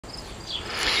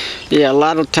Yeah, a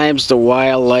lot of times the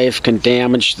wildlife can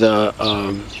damage the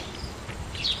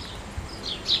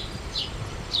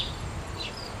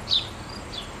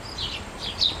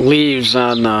leaves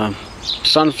on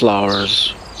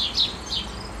sunflowers,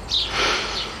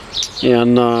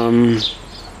 and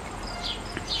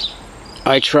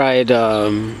I tried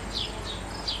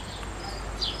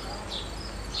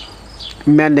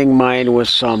mending mine with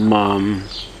some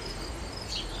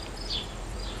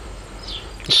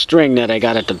string that I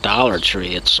got at the Dollar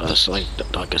Tree. It's like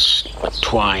a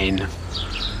twine,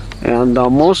 and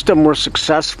most of them were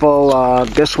successful.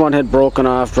 This one had broken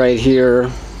off right here,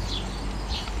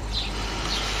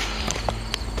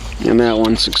 and that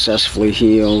one successfully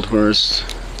healed. Whereas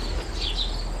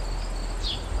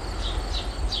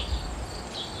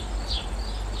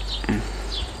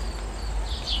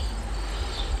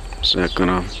is that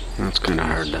gonna? That's kind of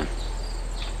hard then.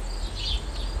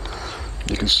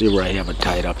 You can see where I have it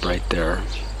tied up right there.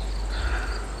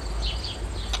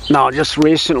 Now, just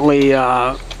recently,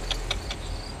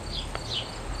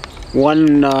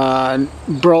 one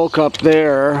broke up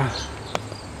there.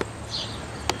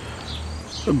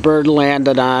 A bird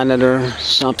landed on it or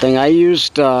something. I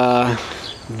used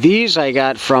these I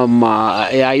got from,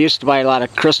 I used to buy a lot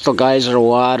of Crystal Geyser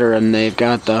water, and they've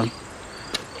got a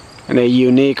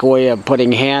unique way of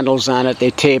putting handles on it.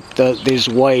 They tape these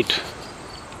white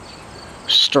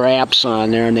straps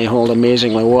on there, and they hold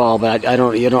amazingly well. But I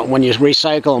don't, when you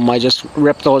recycle them, I just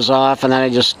rip those off, and then I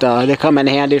just they come in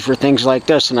handy for things like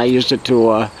this. And I used it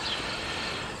to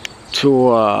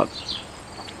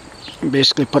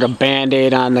basically put a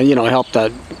band-aid on the, help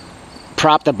to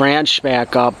prop the branch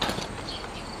back up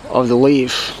of the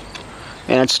leaf,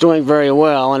 and it's doing very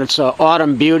well. And it's an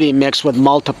autumn beauty mixed with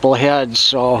multiple heads,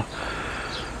 so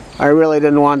I really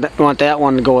didn't want that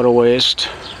one to go to waste.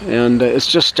 And it's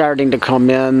just starting to come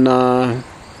in.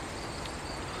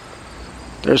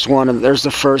 There's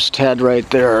the first head right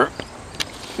there.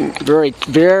 Very,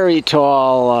 very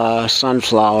tall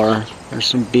sunflower. There's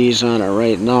some bees on it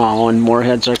right now, and more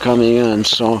heads are coming in.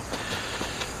 So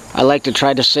I like to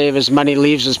try to save as many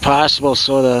leaves as possible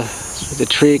so the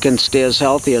tree can stay as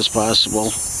healthy as possible.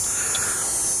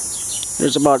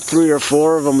 There's about 3 or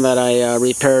 4 of them that I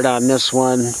repaired on this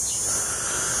one.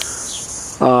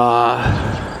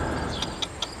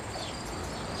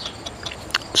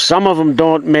 Some of them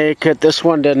don't make it. This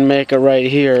one didn't make it right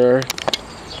here.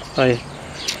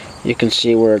 You can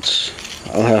see where it's.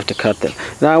 I'll have to cut that.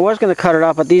 Now I was going to cut it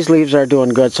off, but these leaves are doing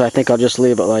good, so I think I'll just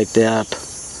leave it like that.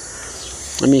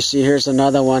 Let me see. Here's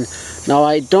another one. Now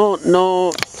I don't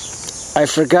know. I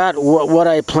forgot what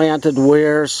I planted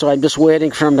where, so I'm just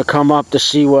waiting for them to come up to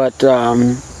see what.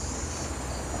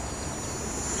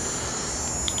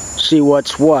 See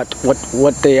what's what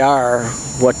they are,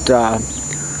 what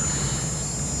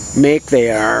make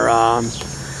they are.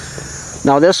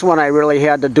 Now this one I really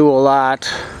had to do a lot.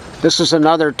 This is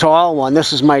another tall one.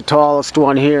 This is my tallest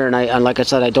one here, and like I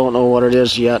said, I don't know what it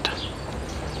is yet.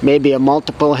 Maybe a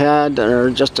multiple head or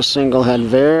just a single head.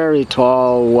 Very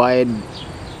tall, wide,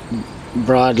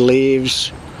 broad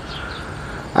leaves.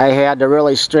 I had to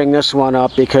really string this one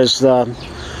up because the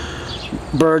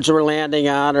birds were landing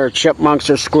on, or chipmunks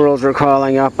or squirrels were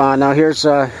crawling up on. Now here's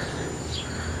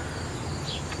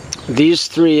these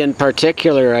 3 in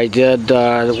particular I did,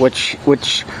 which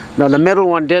no, the middle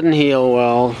one didn't heal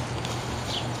well.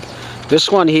 This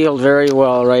one healed very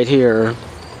well right here.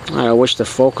 I wish the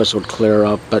focus would clear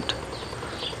up, but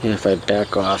yeah, if I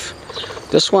back off.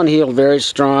 This one healed very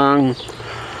strong.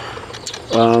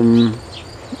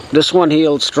 This one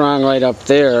healed strong right up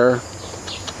there.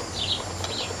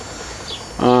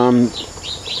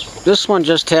 This one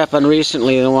just happened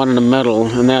recently, the one in the middle,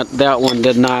 and that one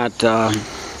did not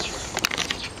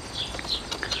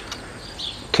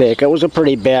take. It was a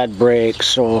pretty bad break,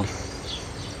 so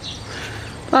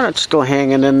but it's still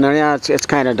hanging in there. Yeah, it's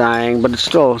kind of dying, but it's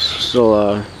still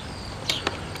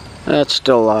that's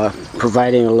still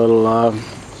providing a little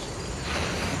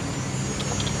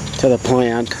to the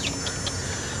plant.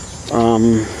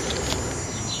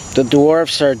 The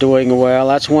dwarfs are doing well.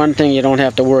 That's one thing you don't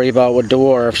have to worry about with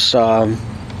dwarfs.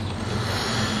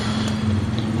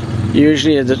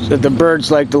 Usually the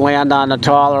birds like to land on the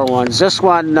taller ones. This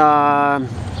one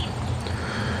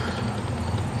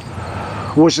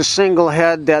was a single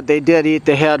head that they did eat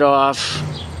the head off,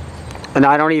 and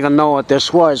I don't even know what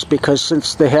this was, because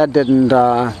since the head didn't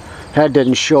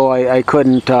show, I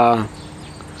couldn't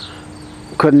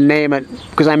name it,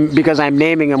 because I'm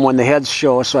naming them when the heads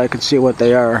show, so I could see what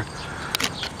they are.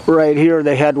 Right here,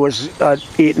 the head was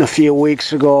eaten a few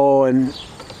weeks ago, and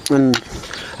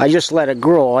I just let it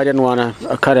grow. I didn't want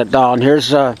to cut it down.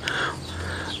 Here's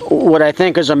what I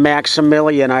think is a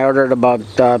Maximilian. I ordered about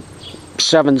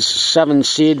seven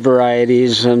seed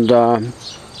varieties, and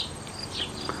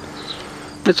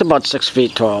it's about 6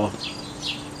 feet tall.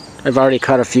 I've already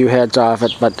cut a few heads off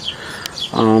it, but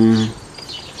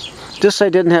this I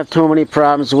didn't have too many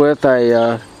problems with.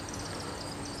 I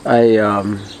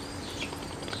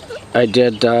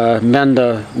did mend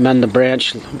the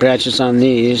branches on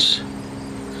these.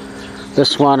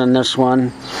 This one and this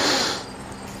one,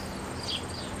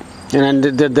 and then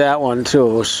did that one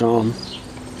too. So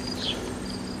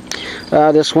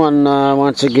this one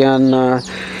once again,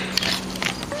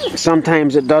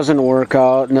 sometimes it doesn't work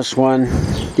out, and this one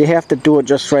you have to do it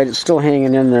just right. It's still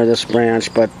hanging in there, this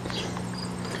branch, but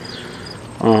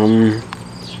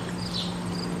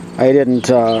I didn't.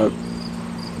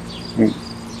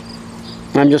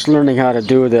 I'm just learning how to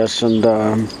do this, and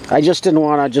I just didn't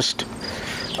want to just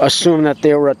assume that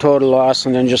they were a total loss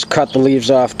and then just cut the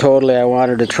leaves off totally. I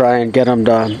wanted to try and get them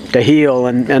to heal,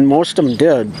 and most of them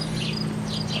did.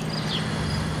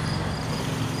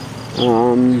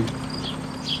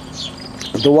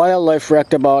 The wildlife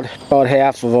wrecked about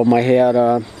half of them. I had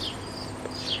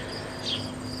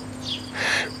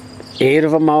 8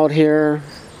 of them out here,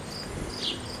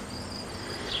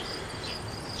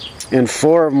 and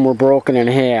 4 of them were broken in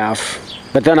half.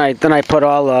 But then I put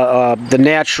all the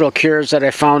natural cures that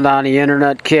I found on the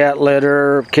internet: cat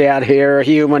litter, cat hair,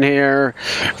 human hair,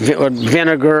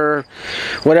 vinegar,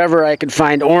 whatever I could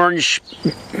find, orange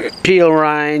peel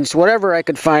rinds, whatever I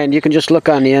could find. You can just look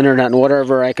on the internet, and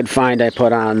whatever I could find I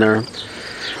put on there.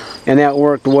 And that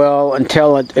worked well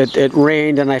until it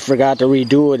rained, and I forgot to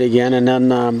redo it again, and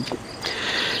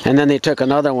then they took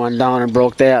another one down and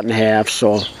broke that in half,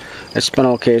 so it's been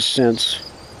okay since.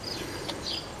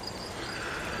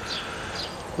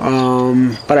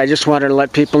 But I just wanted to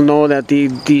let people know that the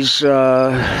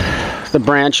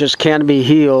branches can be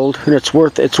healed, and it's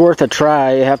worth a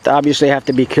try. You obviously have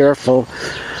to be careful.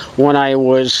 When I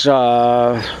was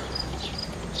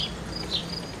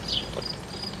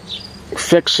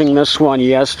fixing this one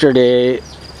yesterday,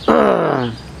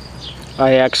 I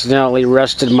accidentally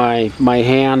rested my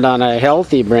hand on a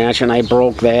healthy branch, and I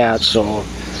broke that. So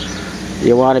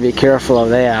you want to be careful of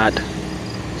that.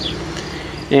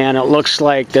 And it looks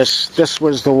like this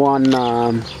was the one.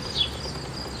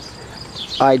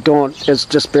 It's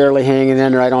just barely hanging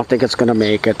in there. I don't think it's going to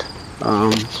make it.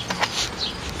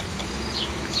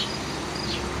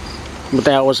 But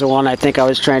that was the one. I think I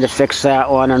was trying to fix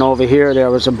that one, and over here there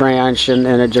was a branch, and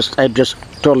I just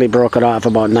totally broke it off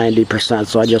about 90%.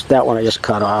 So that one I just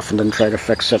cut off and then try to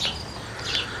fix it.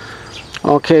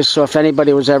 Okay, so if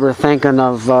anybody was ever thinking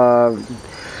of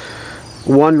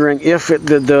wondering if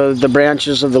the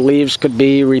branches of the leaves could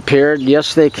be repaired,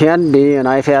 yes, they can be, and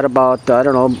I've had about, I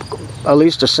don't know, at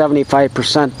least a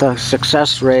 75%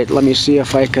 success rate. Let me see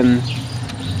if I can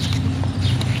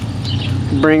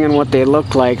bring in what they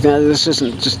look like. Now, this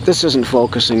isn't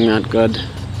focusing that good,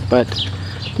 but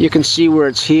you can see where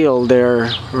it's healed there,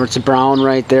 where it's brown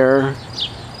right there.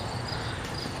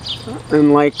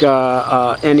 And like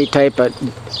any type of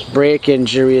break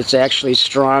injury, it's actually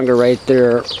stronger right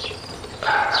there.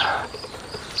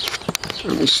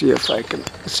 Let me see if I can.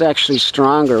 It's actually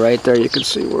stronger right there. You can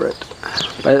see where it.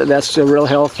 But that's a real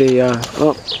healthy.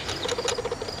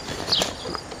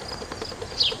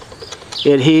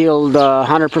 It healed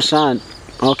 100%.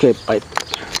 Okay, bye.